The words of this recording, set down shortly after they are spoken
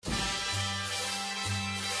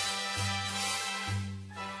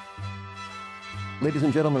Ladies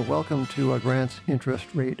and gentlemen, welcome to Grant's Interest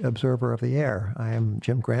Rate Observer of the Air. I am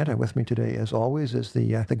Jim Grant, and with me today, as always, is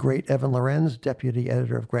the great Evan Lorenz, Deputy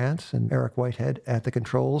Editor of Grants, and Eric Whitehead at the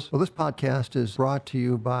controls. Well, this podcast is brought to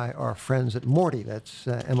you by our friends at Morty. That's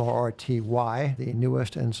M-O-R-T-Y, the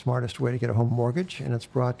newest and smartest way to get a home mortgage. And it's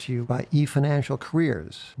brought to you by eFinancial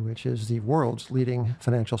Careers, which is the world's leading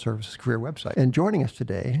financial services career website. And joining us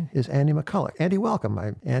today is Andy McCulloch. Andy, welcome.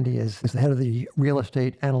 Andy is the head of the real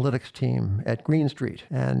estate analytics team at Green Street.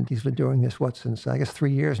 And he's been doing this, since,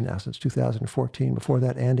 3 years now, since 2014. Before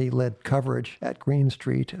that, Andy led coverage at Green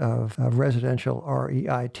Street of residential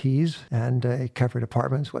REITs and covered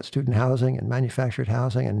apartments, student housing and manufactured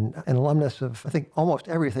housing, and an alumnus of, I think, almost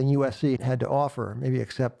everything USC had to offer, maybe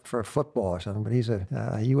except for football or something. But he's a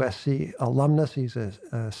USC alumnus. He's a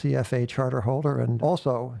CFA charter holder, and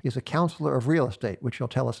also he's a counselor of real estate, which you'll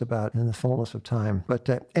tell us about in the fullness of time.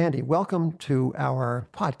 But Andy, welcome to our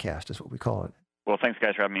podcast, is what we call it. Well, thanks,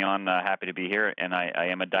 guys, for having me on. Happy to be here. And I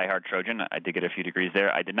am a diehard Trojan. I did get a few degrees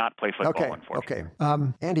there. I did not play football, unfortunately.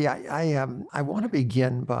 Okay. Andy, I want to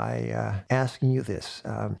begin by asking you this.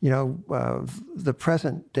 The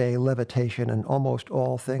present day levitation and almost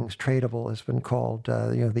all things tradable has been called,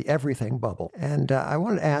 the everything bubble. And I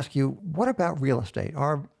wanted to ask you, what about real estate?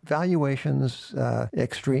 Are valuations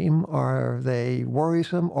extreme? Are they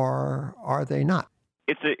worrisome, or are they not?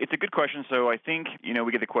 It's a good question. So I think,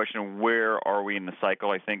 we get the question, where are we in the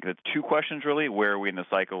cycle? I think it's two questions, really. Where are we in the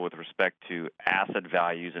cycle with respect to asset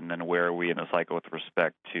values, and then where are we in the cycle with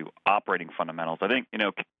respect to operating fundamentals? I think,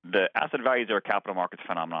 the asset values are a capital markets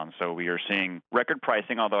phenomenon. So we are seeing record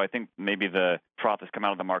pricing, although I think maybe the trough has come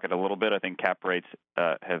out of the market a little bit. I think cap rates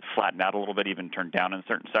have flattened out a little bit, even turned down in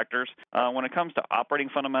certain sectors. When it comes to operating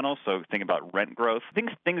fundamentals, so think about rent growth, things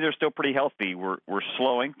are still pretty healthy. We're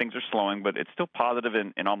slowing. Things are slowing, but it's still positive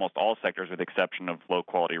in almost all sectors with the exception of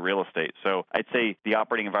low-quality real estate. So I'd say the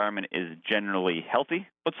operating environment is generally healthy,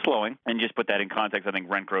 but slowing. And just put that in context, I think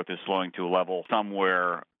rent growth is slowing to a level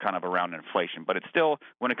somewhere kind of around inflation. But it's still,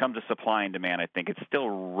 when it comes to supply and demand, I think it's still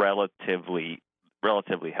relatively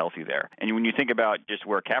healthy there. And when you think about just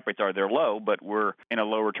where cap rates are, they're low, but we're in a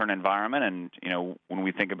low return environment. And, when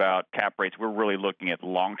we think about cap rates, we're really looking at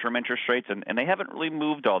long-term interest rates, and they haven't really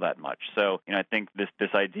moved all that much. So, I think this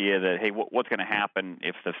idea that, hey, what's going to happen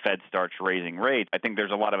if the Fed starts raising rates? I think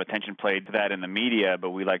there's a lot of attention played to that in the media,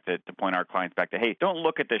 but we like to point our clients back to, hey, don't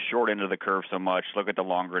look at the short end of the curve so much. Look at the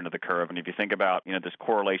longer end of the curve. And if you think about, this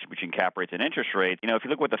correlation between cap rates and interest rates, if you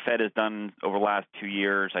look what the Fed has done over the last 2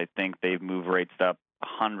 years, I think they've moved rates up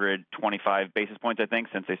 125 basis points, I think,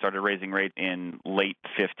 since they started raising rates in late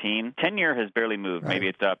 15. 10-year has barely moved. Right. Maybe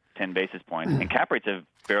it's up 10 basis points. And cap rates have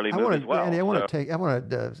barely moved as well. Andy, I want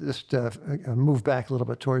to just move back a little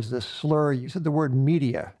bit towards this slur. You said the word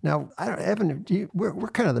media. Now, Evan, we're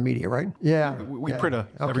kind of the media, right? Yeah. We print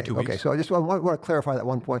every 2 weeks. Okay, so I just want to clarify that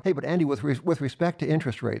one point. Hey, but Andy, with respect to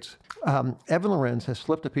interest rates, Evan Lorenz has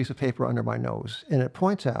slipped a piece of paper under my nose, and it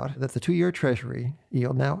points out that the 2-year Treasury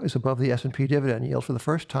yield now is above the S&P dividend yield for the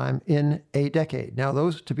first time in a decade. Now,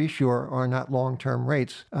 those, to be sure, are not long-term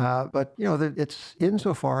rates, but it's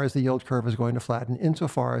insofar as the yield curve is going to flatten,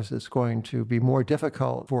 insofar as it's going to be more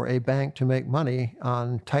difficult for a bank to make money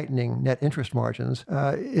on tightening net interest margins,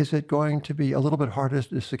 is it going to be a little bit harder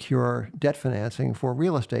to secure debt financing for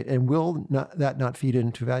real estate, and will that not feed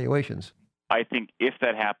into valuations? I think if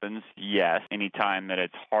that happens, yes, anytime that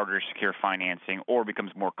it's harder to secure financing or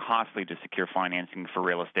becomes more costly to secure financing for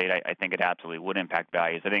real estate, I think it absolutely would impact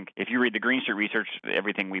values. I think if you read the Green Street research,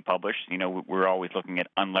 everything we publish, we're always looking at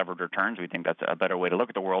unlevered returns. We think that's a better way to look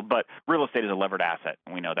at the world. But real estate is a levered asset,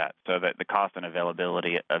 and we know that. So that the cost and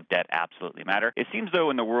availability of debt absolutely matter. It seems, though,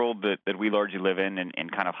 in the world that we largely live in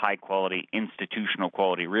kind of high-quality, institutional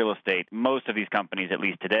quality real estate, most of these companies, at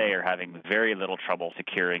least today, are having very little trouble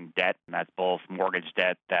securing debt, and that's both mortgage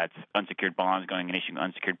debt, that's unsecured bonds, going and issuing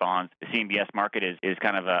unsecured bonds. The CMBS market is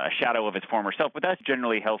kind of a shadow of its former self, but that's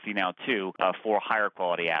generally healthy now, too, for higher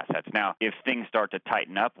quality assets. Now, if things start to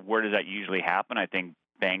tighten up, where does that usually happen? I think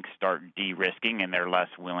banks start de-risking, and they're less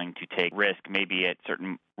willing to take risk, maybe at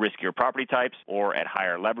certain riskier property types or at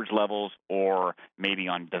higher leverage levels or maybe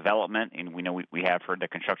on development. And we know we have heard that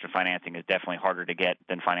construction financing is definitely harder to get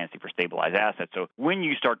than financing for stabilized assets. So when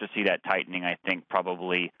you start to see that tightening, I think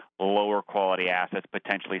probably lower quality assets,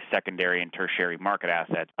 potentially secondary and tertiary market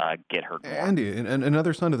assets get hurt more. Andy, and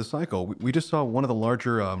another sign of the cycle, we just saw one of the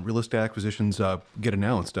larger real estate acquisitions get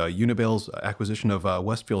announced, Unibail's acquisition of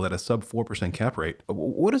Westfield at a sub 4% cap rate.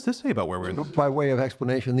 What does this say about where we're in? By way of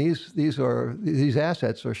explanation, these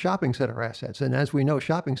assets are shopping center assets. And as we know,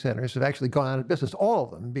 shopping centers have actually gone out of business, all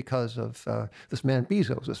of them, because of this man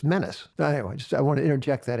Bezos, this menace. Anyway, I want to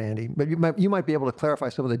interject that, Andy. But you might be able to clarify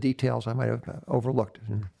some of the details I might have overlooked.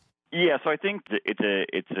 Yeah, so I think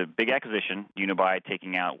it's a big acquisition. Unibuy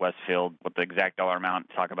taking out Westfield, what the exact dollar amount,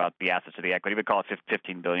 talk about the assets of the equity, we call it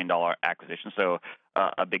 $15 billion acquisition, so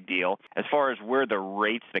a big deal. As far as where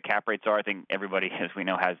the cap rates are, I think everybody, as we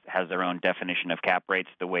know, has their own definition of cap rates.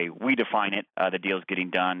 The way we define it, the deal's getting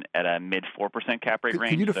done at a mid 4% cap rate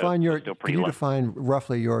range. Can you define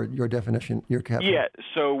roughly your definition, your cap rate? Yeah,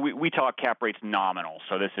 so we talk cap rates nominal.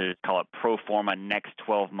 So this is, call it pro forma next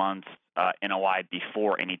 12 months. NOI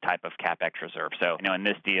before any type of CapEx reserve. So, in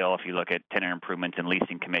this deal, if you look at tenant improvements and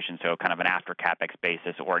leasing commission, so kind of an after CapEx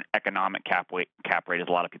basis or an economic cap rate, as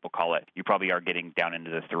a lot of people call it, you probably are getting down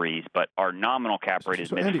into the threes. But our nominal cap rate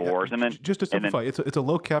is mid fours. And then, just to simplify, it's a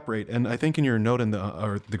low cap rate. And I think in your note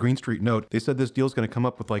the Green Street note, they said this deal is going to come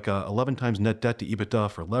up with like 11 times net debt to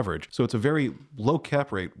EBITDA for leverage. So it's a very low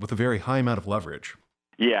cap rate with a very high amount of leverage.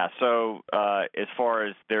 Yeah, so as far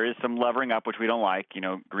as there is some levering up, which we don't like,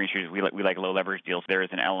 Green Street, we like low leverage deals. There is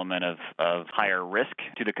an element of higher risk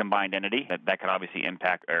to the combined entity that could obviously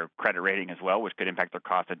impact our credit rating as well, which could impact their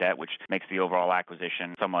cost of debt, which makes the overall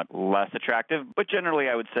acquisition somewhat less attractive. But generally,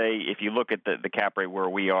 I would say if you look at the cap rate where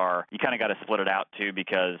we are, you kind of got to split it out too,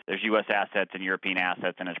 because there's U.S. assets and European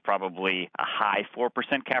assets, and it's probably a high 4%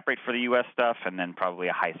 cap rate for the U.S. stuff, and then probably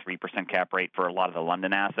a high 3% cap rate for a lot of the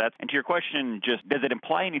London assets. And to your question, just does it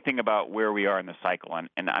imply anything about where we are in the cycle?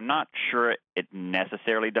 And I'm not sure it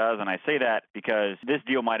necessarily does. And I say that because this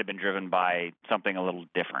deal might have been driven by something a little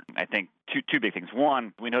different. I think two big things.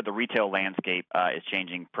 One, we know the retail landscape is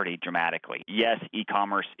changing pretty dramatically. Yes,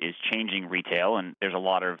 e-commerce is changing retail, and there's a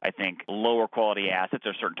lot of, I think, lower quality assets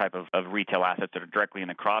or certain type of retail assets that are directly in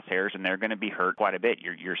the crosshairs, and they're going to be hurt quite a bit.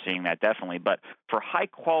 You're seeing that definitely. But for high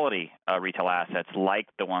quality retail assets like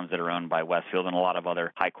the ones that are owned by Westfield and a lot of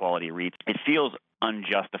other high quality REITs, it feels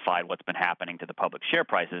unjustified what's been happening to the public share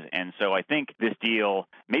prices. And so I think this deal,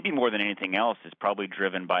 maybe more than anything else, is probably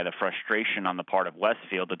driven by the frustration on the part of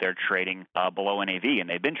Westfield that they're trading below NAV, and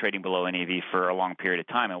they've been trading below NAV for a long period of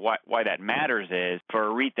time. And why that matters is for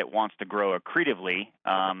a REIT that wants to grow accretively,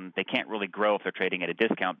 they can't really grow if they're trading at a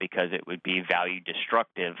discount because it would be value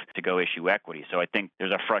destructive to go issue equity. So I think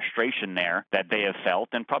there's a frustration there that they have felt,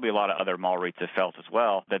 and probably a lot of other mall REITs have felt as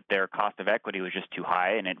well, that their cost of equity was just too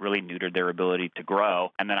high, and it really neutered their ability to grow.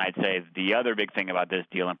 And then I'd say the other big thing about this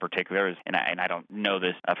deal in particular is, and I don't know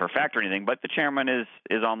this for a fact or anything, but the chairman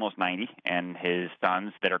is almost 90, and his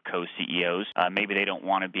sons that are co-CEOs, maybe they don't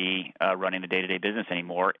want to be running the day-to-day business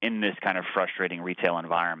anymore in this kind of frustrating retail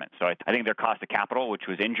environment. So I think their cost of capital, which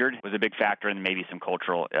was injured, was a big factor, and maybe some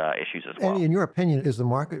cultural issues as well. And in your opinion,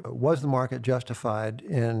 was the market justified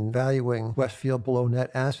in valuing Westfield below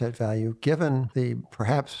net asset value, given the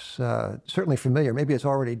perhaps certainly familiar, maybe it's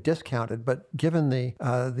already discounted, but given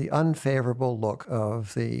the unfavorable look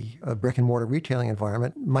of the brick and mortar retailing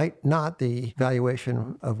environment? Might not the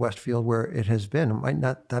valuation of Westfield where it has been, might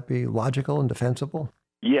not that be logical and defensible?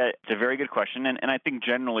 Yeah, it's a very good question, and I think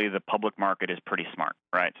generally the public market is pretty smart,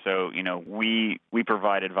 right? So, we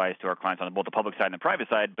provide advice to our clients on both the public side and the private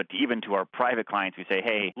side, but even to our private clients, we say,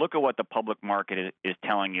 hey, look at what the public market is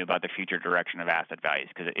telling you about the future direction of asset values,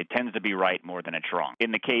 because it tends to be right more than it's wrong.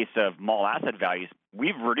 In the case of mall asset values,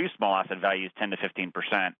 we've reduced small asset values 10 to 15%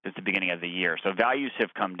 since the beginning of the year. So values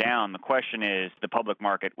have come down. The question is the public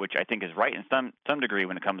market, which I think is right in some degree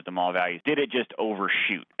when it comes to mall values, did it just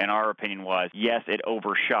overshoot? And our opinion was, yes, it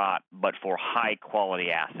overshot, but for high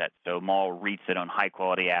quality assets. So mall REITs that own high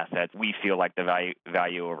quality assets, we feel like the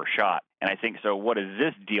value overshot. And I think so. What does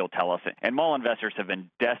this deal tell us? And mall investors have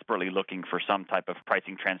been desperately looking for some type of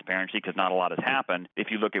pricing transparency because not a lot has happened.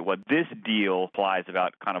 If you look at what this deal implies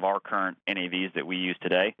about kind of our current NAVs that we use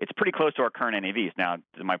today, it's pretty close to our current NAVs. Now,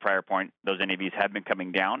 to my prior point, those NAVs have been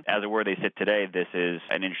coming down. As of where they sit today, this is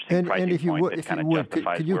an interesting pricing point that kind of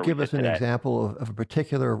justifies could you where give we us sit an today. example of a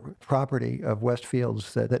particular property of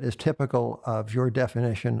Westfield's that is typical of your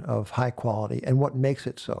definition of high quality and what makes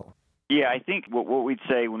it so? Yeah, I think what we'd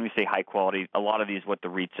say when we say high quality, a lot of these, what the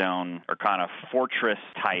REITs own, are kind of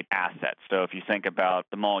fortress-type assets. So if you think about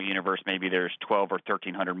the mall universe, maybe there's 12 or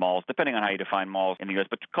 1,300 malls, depending on how you define malls in the U.S.,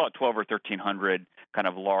 but call it 12 or 1,300 kind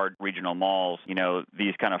of large regional malls.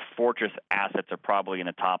 These kind of fortress assets are probably in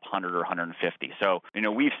the top 100 or 150. So,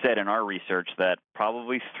 we've said in our research that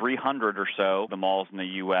probably 300 or so the malls in the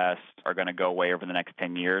U.S. are going to go away over the next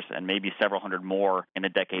 10 years, and maybe several hundred more in the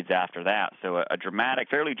decades after that. So a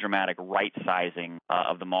fairly dramatic right-sizing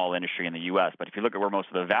of the mall industry in the U.S. But if you look at where most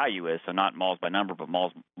of the value is, so not malls by number, but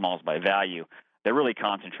malls by value, they're really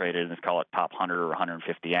concentrated in, let's call it, top 100 or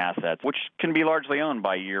 150 assets, which can be largely owned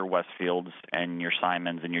by your Westfields and your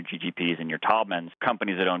Simons and your GGPs and your Taubmans,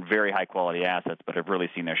 companies that own very high-quality assets but have really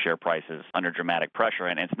seen their share prices under dramatic pressure.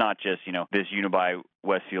 And it's not just, this Unibuy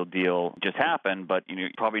Westfield deal just happened, but you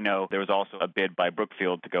probably know there was also a bid by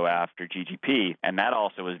Brookfield to go after GGP, and that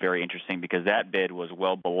also was very interesting because that bid was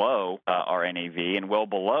well below our NAV and well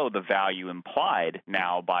below the value implied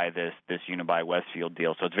now by this Unibuy Westfield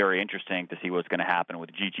deal. So it's very interesting to see what's going to happen with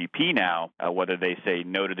GGP now, whether they say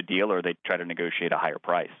no to the deal or they try to negotiate a higher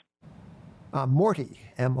price. Morty,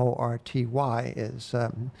 M-O-R-T-Y, is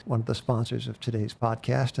one of the sponsors of today's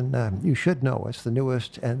podcast, and you should know it's the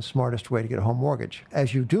newest and smartest way to get a home mortgage.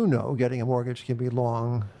 As you do know, getting a mortgage can be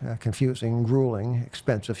long, confusing, grueling,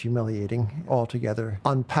 expensive, humiliating, altogether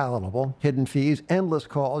unpalatable. Hidden fees, endless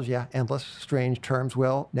calls, endless, strange terms.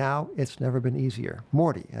 Well, now it's never been easier.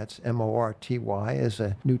 Morty, that's M-O-R-T-Y, is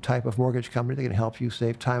a new type of mortgage company that can help you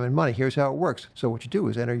save time and money. Here's how it works. So what you do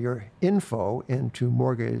is enter your info into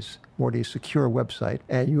Morty's secure website,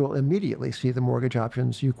 and you will immediately see the mortgage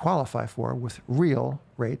options you qualify for with real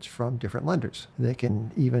rates from different lenders. They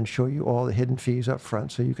can even show you all the hidden fees up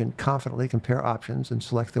front so you can confidently compare options and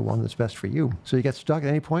select the one that's best for you. So you get stuck at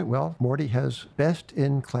any point, well, Morty has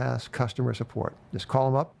best-in-class customer support. Just call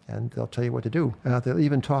them up and they'll tell you what to do. They'll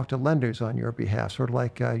even talk to lenders on your behalf, sort of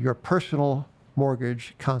like your personal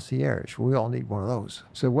mortgage concierge. We all need one of those.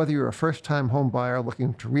 So whether you're a first-time home buyer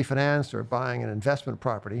looking to refinance or buying an investment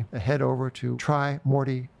property, head over to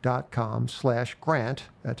trymorty.com/grant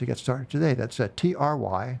to get started today. That's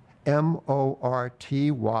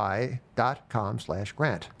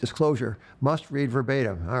TRYMORTY.com/grant. Disclosure must read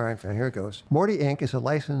verbatim. All right, here it goes. Morty Inc. is a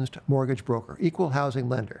licensed mortgage broker, equal housing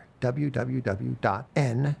lender.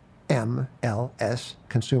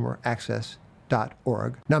 www.nmlsconsumeraccess.org.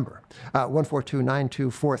 Number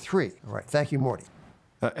 1429243. All right. Thank you, Morty.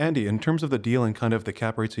 Andy, in terms of the deal and kind of the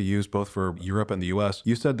cap rates you use both for Europe and the U.S.,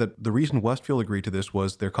 you said that the reason Westfield agreed to this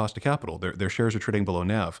was their cost of capital. Their shares are trading below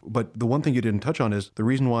NAV. But the one thing you didn't touch on is the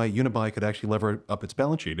reason why Unibuy could actually lever up its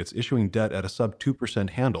balance sheet. It's issuing debt at a sub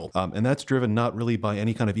 2% handle. And that's driven not really by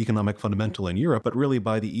any kind of economic fundamental in Europe, but really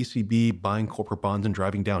by the ECB buying corporate bonds and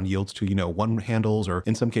driving down yields to, 1 handles, or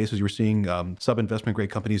in some cases you're seeing sub-investment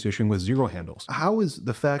grade companies issuing with 0 handles. How is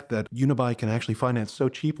the fact that Unibuy can actually finance so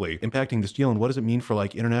cheaply impacting this deal, and what does it mean for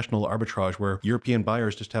international arbitrage where European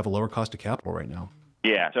buyers just have a lower cost of capital right now?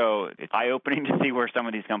 Yeah, so it's eye-opening to see where some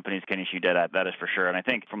of these companies can issue debt at, that is for sure. And I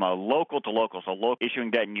think from a local to local, so issuing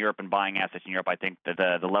debt in Europe and buying assets in Europe, I think that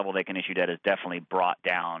the level they can issue debt has definitely brought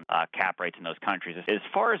down cap rates in those countries. As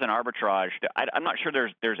far as an arbitrage, I'm not sure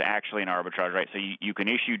there's actually an arbitrage, right? So you can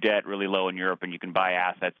issue debt really low in Europe and you can buy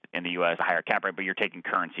assets in the U.S. a higher cap rate, but you're taking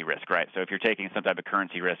currency risk, right? So if you're taking some type of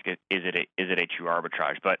currency risk, is it a true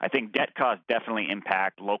arbitrage? But I think debt costs definitely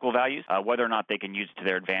impact local values. Whether or not they can use it to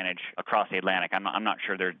their advantage across the Atlantic, I'm not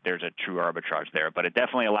sure there's a true arbitrage there, but it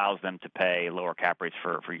definitely allows them to pay lower cap rates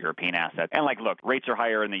for European assets. And look, rates are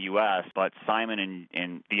higher in the U.S., but Simon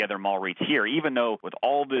and the other mall REITs here, even though with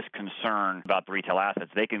all this concern about the retail assets,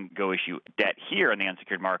 they can go issue debt here in the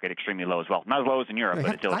unsecured market extremely low as well. Not as low as in Europe,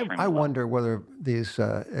 but it's still extremely low. I wonder whether these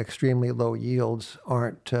extremely low yields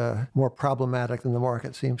aren't more problematic than the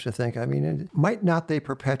market seems to think. I mean, might not they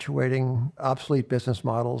perpetuating obsolete business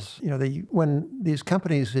models? When these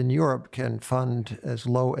companies in Europe can fund as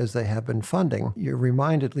low as they have been funding, you're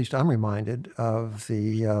reminded, at least I'm reminded, of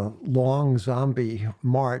the long zombie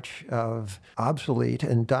march of obsolete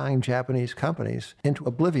and dying Japanese companies into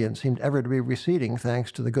oblivion seemed ever to be receding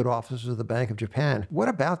thanks to the good offices of the Bank of Japan. What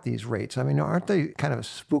about these rates? I mean, aren't they kind of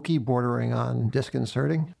spooky, bordering on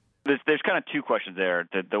disconcerting? There's kind of two questions there.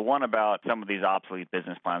 The one about some of these obsolete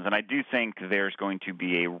business plans, and I do think there's going to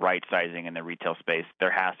be a right-sizing in the retail space.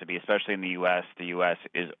 There has to be, especially in the U.S. The U.S.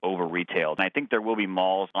 is over-retailed. And I think there will be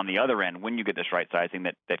malls on the other end, when you get this right-sizing,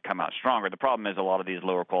 that come out stronger. The problem is a lot of these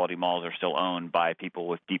lower-quality malls are still owned by people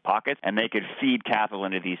with deep pockets, and they could feed capital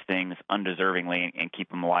into these things undeservingly and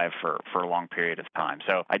keep them alive for a long period of time.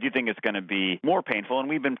 So I do think it's going to be more painful, and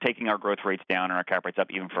we've been taking our growth rates down and our cap rates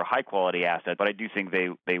up even for high-quality assets, but I do think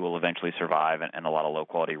they will eventually survive, and a lot of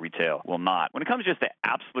low-quality retail will not. When it comes to just the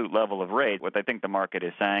absolute level of rate, what I think the market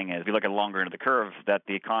is saying is, if you look at longer into the curve, that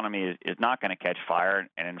the economy is not going to catch fire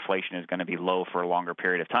and inflation is going to be low for a longer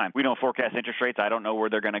period of time. We don't forecast interest rates. I don't know where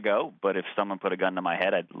they're going to go, but if someone put a gun to my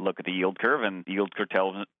head, I'd look at the yield curve, and the yield curve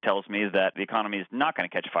tells me that the economy is not going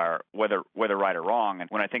to catch fire, whether right or wrong. And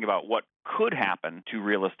when I think about what could happen to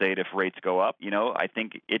real estate if rates go up, I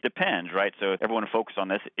think it depends, right? So everyone focus on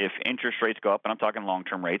this. If interest rates go up, and I'm talking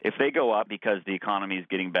long-term rates, estate, if they go up because the economy is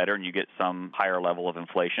getting better and you get some higher level of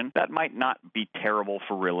inflation, that might not be terrible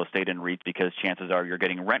for real estate and REITs because chances are you're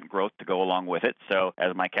getting rent growth to go along with it. So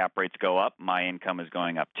as my cap rates go up, my income is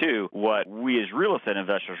going up too. What we as real estate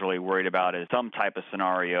investors are really worried about is some type of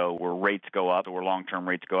scenario where rates go up, or where long-term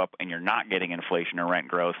rates go up, and you're not getting inflation or rent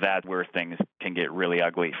growth. That's where things can get really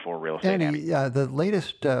ugly for real estate. Andy, the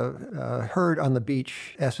latest Herd on the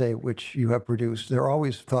Beach essay, which you have produced, they're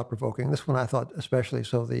always thought-provoking. This one I thought especially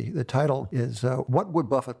so. The title is What Would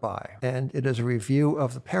Buffett Buy? And it is a review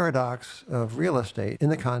of the paradox of real estate in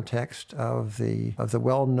the context of the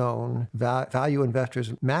well-known value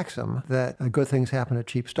investors' maxim that good things happen at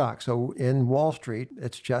cheap stocks. So in Wall Street,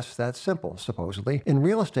 it's just that simple, supposedly. In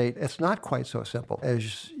real estate, it's not quite so simple.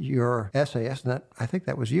 As your essayist, and I think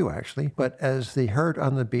that was you actually, but as the Herd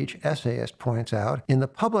on the Beach essayist points out, in the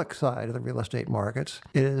public side of the real estate markets,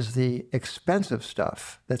 it is the expensive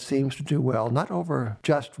stuff that seems to do well, not over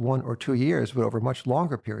just 1 or 2 years, but over much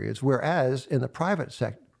longer periods, whereas in the private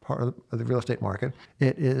part of the real estate market,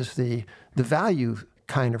 it is the value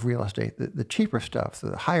kind of real estate, the cheaper stuff,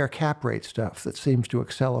 the higher cap rate stuff that seems to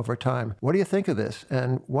excel over time. What do you think of this,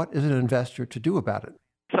 and what is an investor to do about it?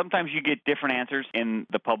 Sometimes you get different answers in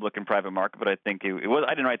the public and private market, but I think it was.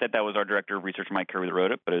 I didn't write that. That was our director of research, Mike Curry, that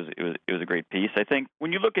wrote it. But it was a great piece. I think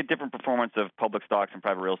when you look at different performance of public stocks and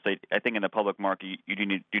private real estate, I think in the public market you do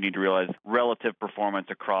need to realize relative performance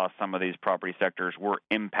across some of these property sectors were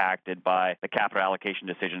impacted by the capital allocation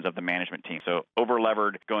decisions of the management team. So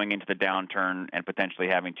over-levered going into the downturn and potentially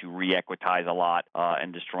having to re-equitize a lot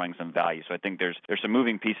and destroying some value. So I think there's some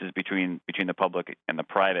moving pieces between the public and the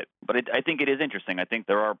private. But I think it is interesting. I think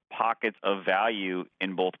there are pockets of value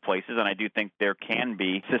in both places, and I do think there can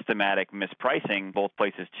be systematic mispricing both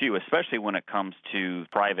places too, especially when it comes to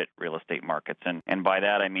private real estate markets. And by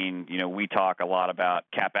that I mean, we talk a lot about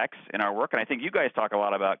CapEx in our work, and I think you guys talk a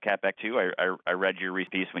lot about CapEx too. I read your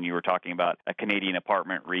piece when you were talking about a Canadian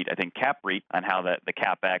apartment REIT, I think Cap REIT, and how the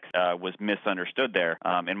CapEx was misunderstood there.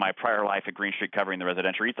 In my prior life at Green Street covering the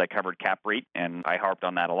residential REITs, I covered Cap REIT, and I harped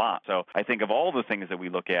on that a lot. So I think of all the things that we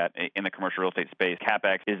look at in the commercial real estate space,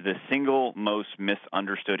 CapEx is the single most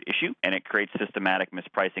misunderstood issue, and it creates systematic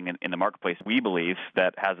mispricing in the marketplace, we believe,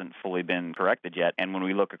 that hasn't fully been corrected yet. And when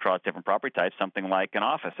we look across different property types, something like an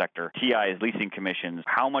office sector, TIs, leasing commissions,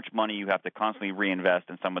 how much money you have to constantly reinvest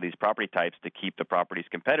in some of these property types to keep the properties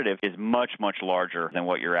competitive is much, much larger than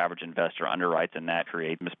what your average investor underwrites, and that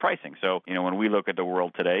creates mispricing. So, when we look at the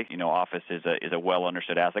world today, office is a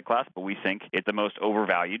well-understood asset class, but we think it's the most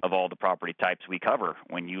overvalued of all the property types we cover.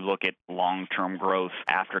 When you look at long-term growth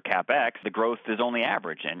after CapEx, the growth is only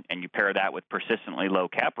average, and you pair that with persistently low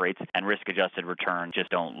cap rates, and risk-adjusted returns just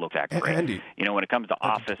don't look that great. Andy, when it comes to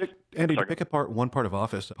office... To pick apart one part of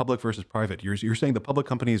office, public versus private, you're saying the public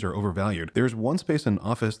companies are overvalued. There's one space in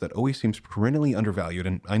office that always seems perennially undervalued,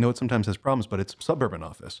 and I know it sometimes has problems, but it's suburban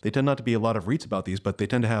office. They tend not to be a lot of REITs about these, but they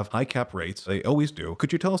tend to have high cap rates. They always do.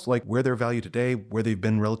 Could you tell us where they're valued today, where they've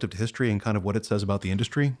been relative to history, and kind of what it says about the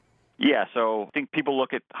industry? Yeah, so I think people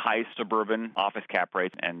look at high suburban office cap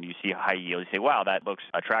rates and you see high yield. You say, wow, that looks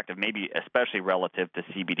attractive, maybe especially relative to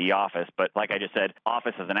CBD office. But like I just said,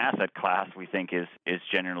 office as an asset class we think is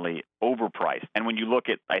generally overpriced. And when you look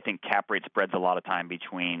at, I think, cap rate spreads a lot of time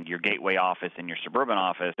between your gateway office and your suburban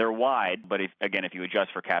office, they're wide. But if you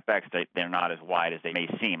adjust for CapEx, they're not as wide as they may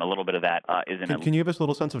seem. A little bit of that isn't. Can you give us a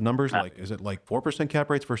little sense of numbers? Is it 4% cap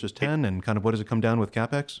rates versus 10, and kind of what does it come down with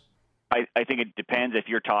CapEx? I think it depends. If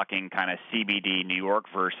you're talking kind of CBD New York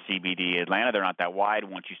versus CBD Atlanta, they're not that wide.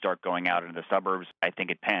 Once you start going out into the suburbs, I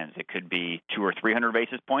think it depends. It could be 200 or 300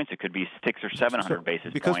 basis points. It could be 600 or 700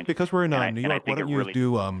 basis points. Because we're in New York, why don't you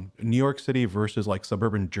do New York City versus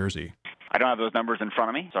suburban Jersey? I don't have those numbers in front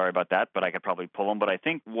of me. Sorry about that, but I could probably pull them. But I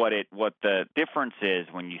think what the difference is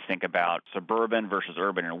when you think about suburban versus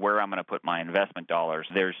urban and where I'm going to put my investment dollars,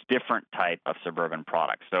 there's different type of suburban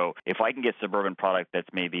products. So if I can get suburban product that's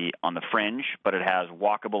maybe on the fringe, but it has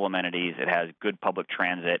walkable amenities, it has good public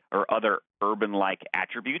transit or other urban-like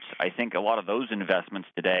attributes, I think a lot of those investments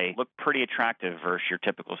today look pretty attractive versus your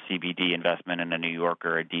typical CBD investment in a New York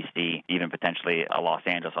or a DC, even potentially a Los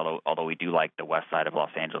Angeles, although we do like the west side of Los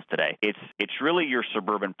Angeles today. It's really your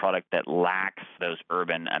suburban product that lacks those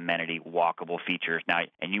urban amenity walkable features. Now,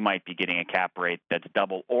 and you might be getting a cap rate that's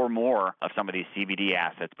double or more of some of these CBD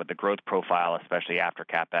assets, but the growth profile, especially after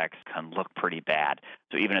CapEx, can look pretty bad.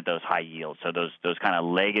 So even at those high yields, so those kind of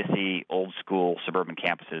legacy, old school suburban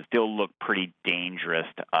campuses still look pretty dangerous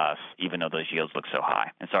to us, even though those yields look so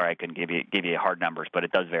high. And sorry, I couldn't give you hard numbers, but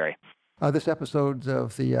it does vary. This episode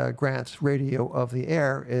of the Grants Radio of the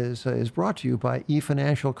Air is brought to you by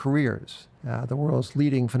eFinancial Careers. the world's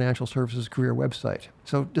leading financial services career website.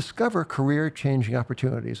 So discover career-changing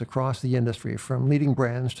opportunities across the industry, from leading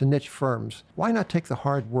brands to niche firms. Why not take the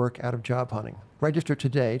hard work out of job hunting? Register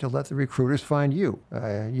today to let the recruiters find you.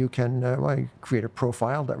 You can create a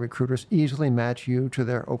profile that recruiters easily match you to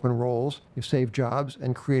their open roles. You save jobs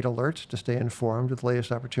and create alerts to stay informed of the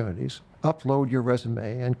latest opportunities. Upload your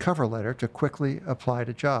resume and cover letter to quickly apply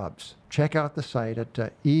to jobs. Check out the site at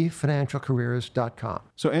efinancialcareers.com.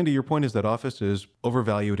 So, Andy, your point is that office is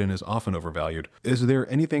overvalued and is often overvalued. Is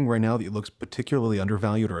there anything right now that looks particularly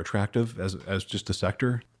undervalued or attractive as just a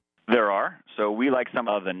sector? There are. So we like some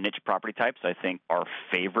of the niche property types. I think our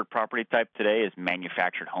favorite property type today is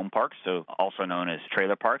manufactured home parks, so also known as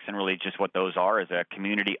trailer parks. And really just what those are is a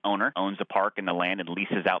community owner owns a park and the land and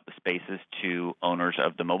leases out the spaces to owners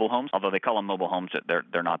of the mobile homes. Although they call them mobile homes, they're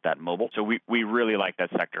not that mobile. So we really like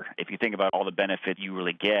that sector. If you think about all the benefits you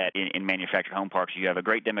really get in manufactured home parks, you have a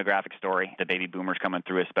great demographic story, the baby boomers coming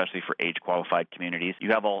through, especially for age-qualified communities.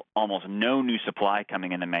 You have almost no new supply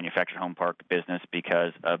coming in the manufactured home park business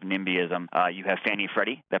because of NIMBYism. You have Fannie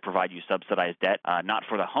Freddie that provide you subsidized debt, not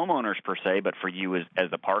for the homeowners per se, but for you as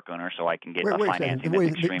the park owner, so I can get financing that's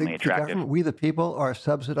extremely attractive. The government, we the people, are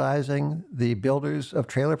subsidizing the builders of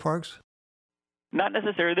trailer parks? Not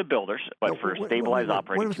necessarily the builders, but for stabilized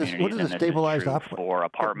operating communities. What is a stabilized for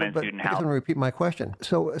apartments, student housing? I'm going to repeat my question.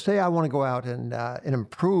 So say I want to go out and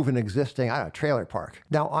improve an existing trailer park.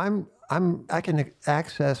 Now I can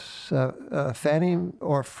access Fannie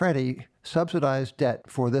or Freddie subsidized debt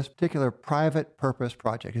for this particular private purpose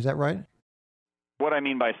project. Is that right? What I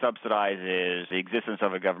mean by subsidize is the existence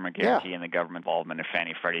of a government guarantee and the government involvement of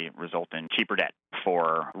Fannie Freddie result in cheaper debt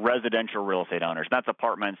for residential real estate owners. That's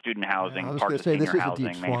apartments, student housing, parts of senior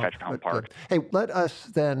housing, manufactured home parks. Hey, let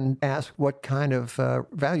us then ask what kind of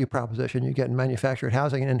value proposition you get in manufactured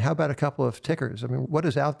housing, and how about a couple of tickers? I mean, what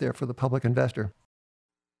is out there for the public investor?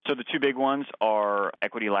 So the two big ones are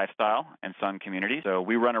Equity Lifestyle and Sun Communities. So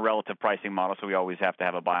we run a relative pricing model, so we always have to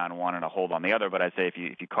have a buy on one and a hold on the other. But I'd say if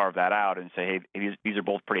you carve that out and say, hey, these are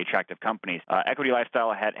both pretty attractive companies. Equity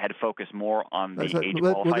Lifestyle had focused more on the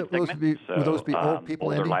age-qualified segment. Would those be old people,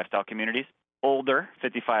 older Andy? lifestyle communities. Older,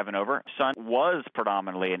 55 and over. Sun was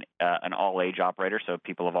predominantly an all-age operator, so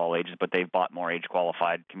people of all ages, but they've bought more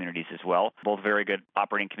age-qualified communities as well. Both very good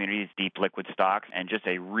operating communities, deep liquid stocks, and just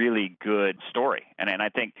a really good story. And I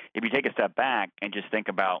think if you take a step back and just think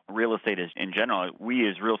about real estate in general, we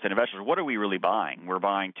as real estate investors, what are we really buying? We're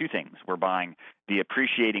buying two things. We're buying the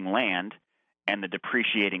appreciating land and the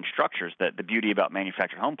depreciating structures. That the beauty about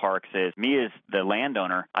manufactured home parks is, me as the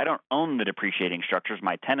landowner, I don't own the depreciating structures.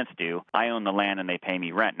 My tenants do. I own the land and they pay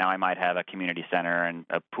me rent. Now I might have a community center and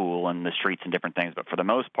a pool and the streets and different things, but for the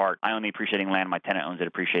most part, I own the appreciating land. My tenant owns the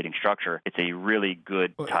depreciating structure. It's a really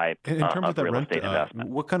good type in terms of that real rent, estate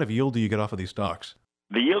investment. What kind of yield do you get off of these stocks?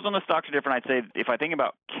 The yields on the stocks are different. I'd say if I think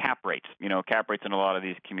about cap rates, cap rates in a lot of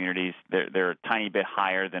these communities, they're a tiny bit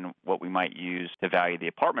higher than what we might use to value the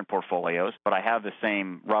apartment portfolios, but I have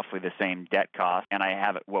roughly the same debt cost, and I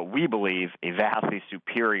have what we believe a vastly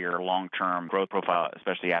superior long-term growth profile,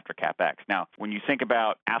 especially after CapEx. Now, when you think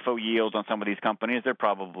about AFO yields on some of these companies, they're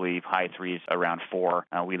probably high threes, around 4.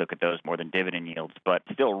 We look at those more than dividend yields, but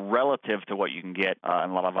still relative to what you can get in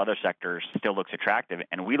a lot of other sectors, still looks attractive.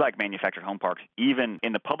 And we like manufactured home parks, even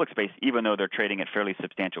in the public space, even though they're trading at fairly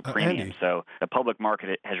substantial premiums. Andy, so the public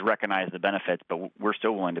market has recognized the benefits, but we're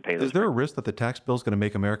still willing to pay those. Is there a risk that the tax bill is going to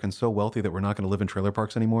make Americans so wealthy that we're not going to live in trailer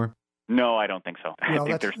parks anymore? No, I don't think so. Well,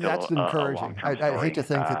 I think that's encouraging. I'd hate to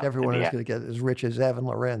think that everyone is going to get as rich as Evan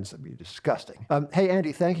Lorenz. That'd be disgusting. Hey,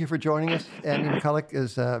 Andy, thank you for joining us. Andy McCulloch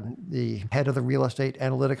is the head of the real estate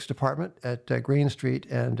analytics department at Green Street,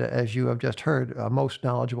 and as you have just heard, a most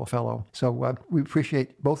knowledgeable fellow. So we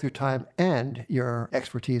appreciate both your time and your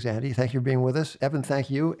expertise, Andy. Thank you for being with us. Evan, thank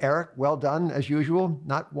you. Eric, well done, as usual.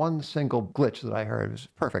 Not one single glitch that I heard. It was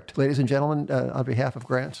perfect. Ladies and gentlemen, on behalf of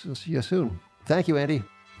Grants, we'll see you soon. Thank you, Andy.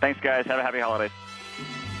 Thanks, guys. Have a happy holidays.